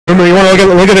Boomer, you want to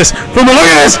look at this? Boomer, look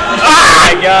at this! Oh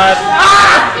my god.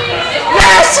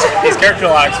 Yes! His character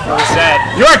lock's for reset.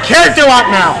 You're a character lock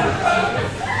now!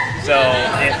 So,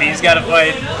 if he's got to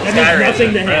fight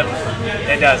SkyBraixen,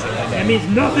 it doesn't. That means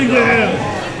nothing to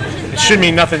him. It should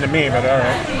mean nothing to me, but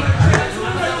alright.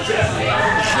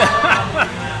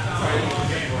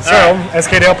 So,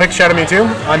 SK Dale picked Shadow Mewtwo.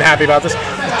 Unhappy about this.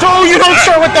 Oh, you don't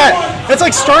start with that! That's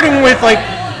like starting with, like,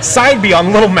 Side B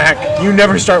on Little Mac. You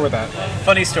never start with that.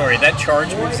 Funny story, that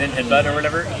charge moves in Headbutt or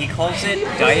whatever, he calls it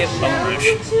Diet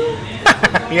Bonerish.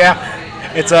 Yeah,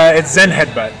 it's Zen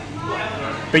Headbutt.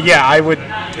 But yeah,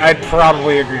 I'd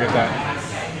probably agree with that.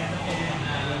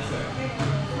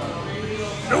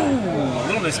 Ooh, a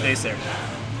little misspace there.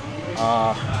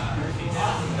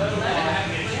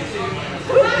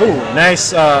 Ooh,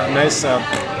 nice,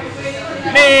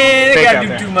 Man, they gotta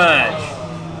do too much.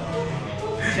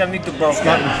 Shadow Mewtwo broke.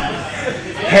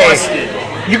 Hey,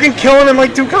 you can kill him in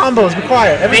like 2 combos. Be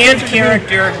quiet. Man's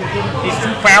character, he's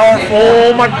too powerful.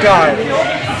 Oh my god.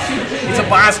 He's a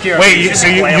boss character. Wait, so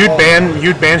you'd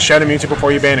ban Shadow Mewtwo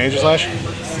before you ban Aegislash?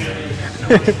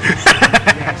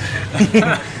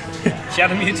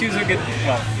 Shadow Mewtwo's a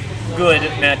good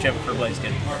matchup for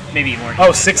Blaziken. Maybe more.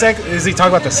 Oh, 6X? Is he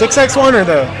talking about the 6X one or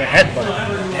the headbutt?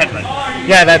 Headbutt.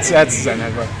 Yeah, that's Zen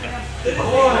Headbutt.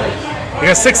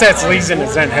 Because 6X leads into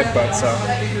Zen Headbutt, so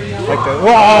like the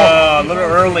a little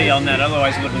early on that,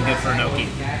 otherwise it would have been good for Inoki.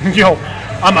 Yo,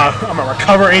 I'm a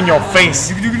recover in your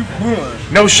face.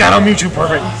 No Shadow Mewtwo,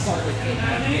 perfect.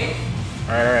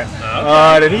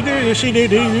 Alright. Did he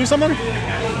do something?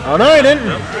 Oh no, he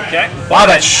didn't. Okay. Wow,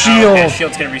 that shield. That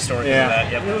shield's gonna restore that.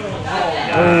 Yep.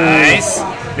 Nice.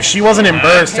 If she wasn't in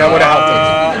burst, that would have helped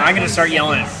him. I'm gonna start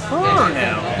yelling at her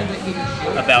now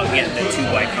about getting the 2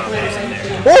 white combos in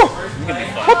there. Oh!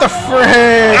 What the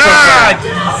frick?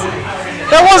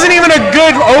 That wasn't even a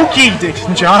good Oki,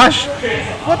 Josh.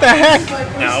 What the heck?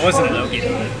 No, it wasn't an Oki.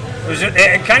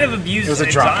 It kind of abused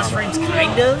exhaust frames,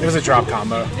 kind of. It was a drop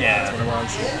combo. Yeah. That's what it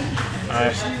was.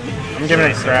 Alright. I'm giving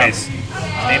it a grab. Okay.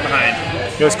 Stay behind.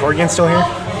 Yo, is Corgan still here?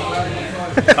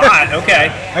 Hot,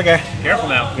 okay. Okay. Careful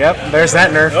now. Yep, there's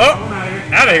that nerf. Oh!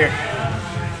 Out of here.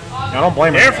 I don't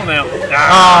blame her. Careful now.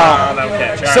 That'll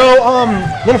catch. So,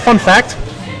 little fun fact.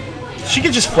 She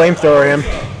could just flamethrower him.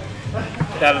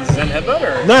 That was Zen Headbutt,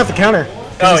 or? No, at the counter.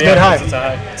 Oh, it's yeah, mid-high. it's a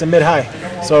high. It's a mid-high.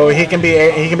 So he can be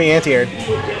anti-aired.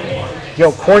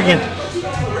 Yo, Corgan.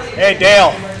 Hey,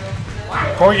 Dale.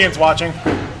 Corgan's watching.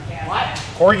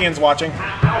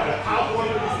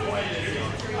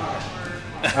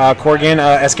 Corgan,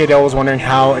 SK Dale was wondering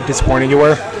how disappointed you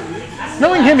were.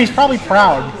 Knowing him, he's probably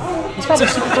proud. He's probably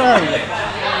super proud of you.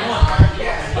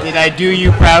 Did I do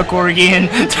you proud, Corgan?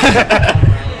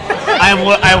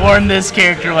 I won this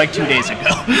character like 2 days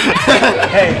ago.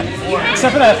 Hey,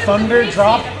 except for that thunder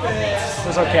drop, it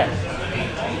was okay.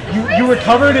 You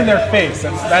recovered in their face.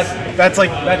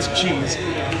 That's cheese.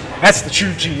 That's the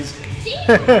true cheese.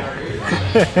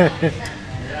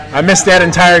 I missed that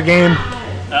entire game.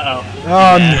 Uh-oh.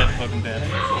 Oh, no.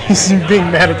 He's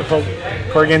being mad at the Pokken.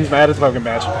 Corgan's mad at the Pokken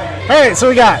badge. Alright, so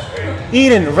we got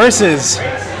Eden versus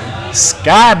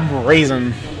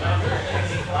SkyBraixen.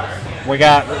 We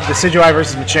got Decidueye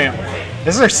versus Machamp.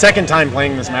 This is her 2nd time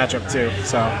playing this matchup, too,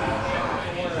 so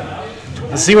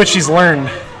let's see what she's learned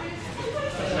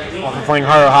off of playing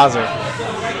Haruhazu.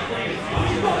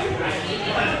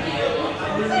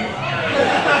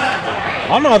 I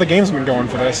don't know how the game's been going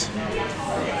for this.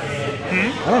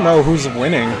 I don't know who's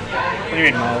winning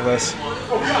in all of this.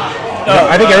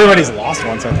 I think everybody's lost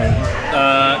once, I think.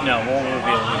 No, we'll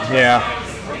reveal it. Yeah.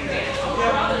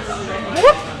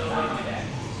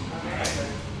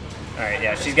 Alright,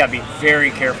 yeah, she's got to be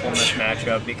very careful in this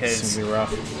matchup because... This is gonna be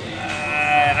rough.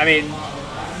 I mean,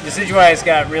 Decidueye's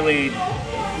got really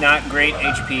not great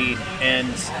HP,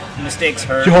 and mistakes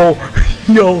hurt.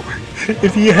 Yo,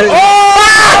 if he had...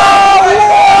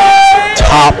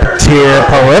 Top tier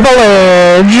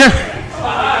privilege!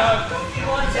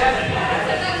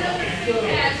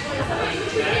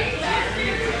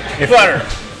 Butter!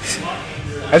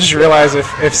 I just realized if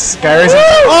SkyBraixen...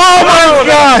 Oh my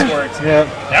god! Yeah.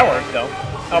 That worked, though.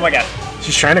 Oh my god.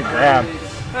 She's trying to grab.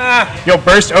 Yo,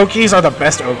 burst Okies are the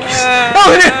best Okies.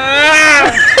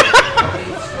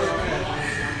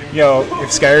 Yo,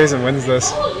 if SkyBraixen wins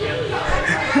this.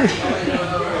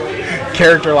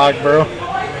 Character lock, bro.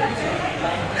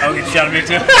 I'll get shot at me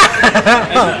too.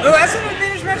 That's an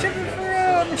advantage matchup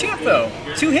for Machamp, though.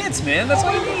 2 hits, man. That's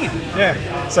all you need. Yeah.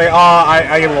 It's like,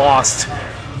 I lost.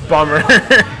 Bummer.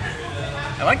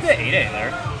 I like the 8A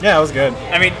there. Yeah, it was good.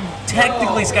 I mean,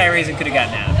 technically SkyBraixen could have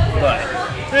gotten out, but...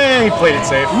 He played it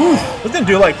safe. This didn't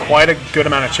do, like, quite a good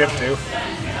amount of chip, too.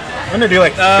 I'm gonna do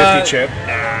like 50 chip. Nah,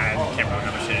 I can't remember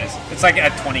how much it is. It's like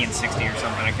at 20 and 60 or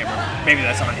something. I can't remember. Maybe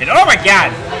that's on hit. Oh my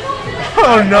god!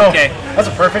 Oh no. Okay. That's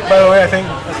a perfect, by the way, I think.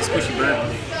 That's a squishy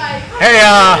bird. Hey,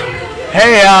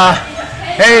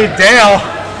 Dale.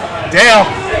 Dale.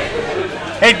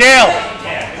 Hey, Dale.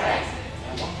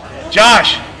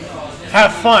 Josh,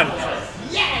 have fun.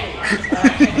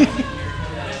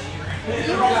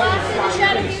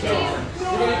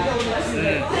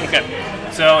 Okay.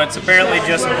 So it's apparently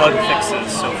just bug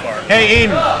fixes so far. Hey,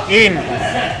 Eden.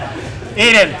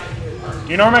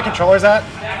 Do you know where my controller's at?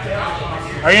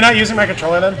 Are you not using my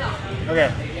controller then?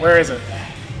 Okay, where is it?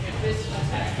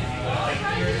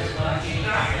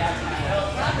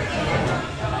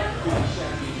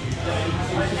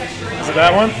 Is it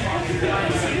that one?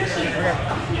 Okay.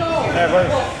 Yeah,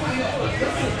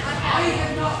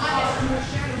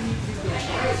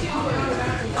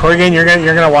 Corrigan, you're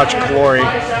gonna watch glory.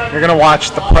 You're gonna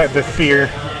watch the fear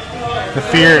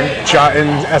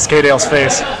in SK Dale's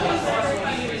face.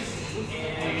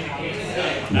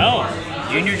 No.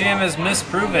 Junior Jam has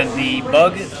misproven. The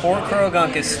bug for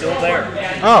Krogunk is still there.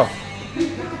 Oh.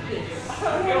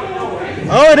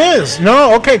 Oh, it is.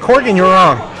 No, okay, Corrigan, you were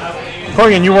wrong.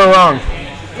 Corrigan, you were wrong.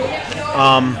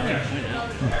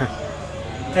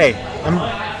 Hey,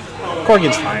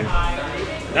 Corrigan's fine.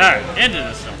 Alright, into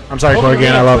this one. I'm sorry,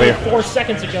 Corrigan, I love you. 4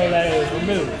 seconds ago that it was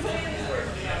removed.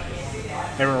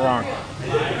 They were wrong.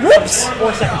 Whoops!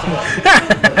 4 seconds ago.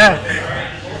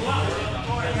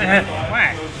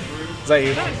 Whack. Is that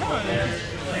you?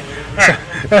 Alright.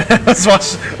 let's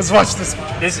watch this.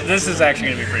 This is actually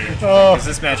gonna be pretty interesting. Oh. Because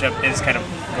this matchup is kind of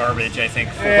garbage, I think.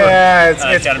 For, Yeah, it's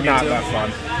Shadow not Mewtwo. that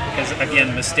fun. Because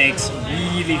again, mistakes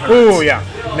really hurt. Ooh, yeah.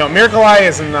 No, Miracle Eye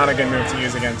is not a good move to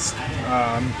use against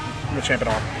the champ at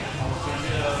all.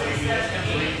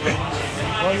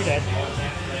 Well, you're dead.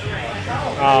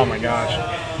 Oh my gosh.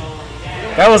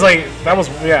 That was,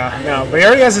 yeah, no. But he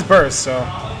already has his burst, so.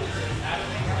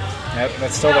 Yep,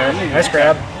 that's still there. Nice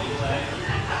grab.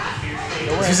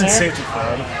 He's using safety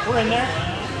crowd. We're in there.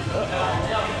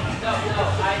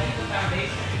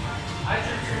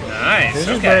 Nice. He just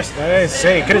Okay. burst. I didn't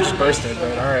say he could have just bursted,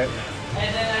 but alright.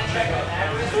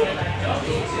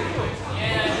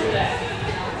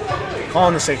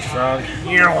 Calling the safety frog.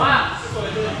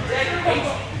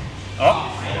 Oh.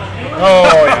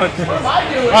 Oh, yeah.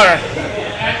 Alright.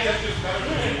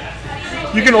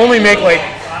 You can only make,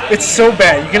 it's so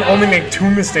bad. You can only make 2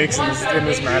 mistakes in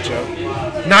this matchup.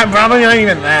 Probably not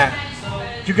even that.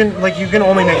 You can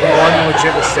only make 1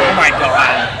 legit mistake. Oh my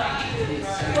god.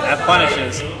 That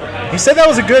punishes. He said that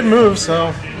was a good move,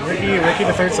 so Ricky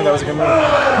the Third said that was a good move.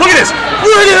 Look at this!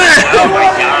 Look at that! Oh my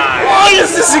god. Why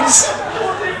is this?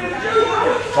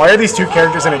 Why are these 2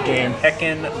 characters in a game?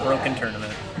 Pokken broken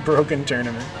tournament. Broken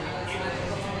tournament.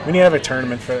 We need to have a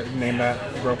tournament for name that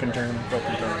broken tournament.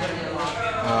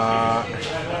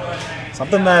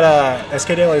 Something that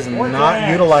SK Dale is not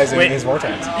utilizing his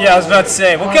vortex. Yeah, I was about to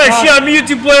say, what kind of Shadow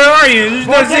Mewtwo player are you? There's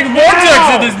no single vortex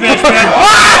in this bitch, man.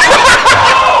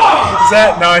 Is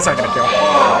that? No, it's not gonna kill.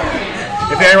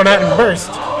 If anyone had in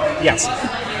burst, yes.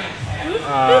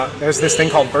 There's this thing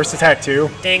called burst attack 2.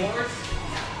 Ding.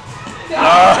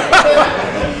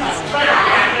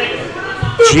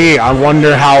 Gee, I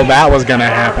wonder how that was gonna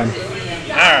happen.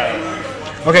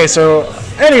 Alright. Okay, so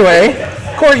anyway,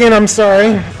 Corrigan, I'm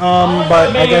sorry,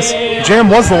 but I guess Jam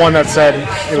was the one that said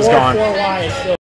it was gone. 4-4-Y is still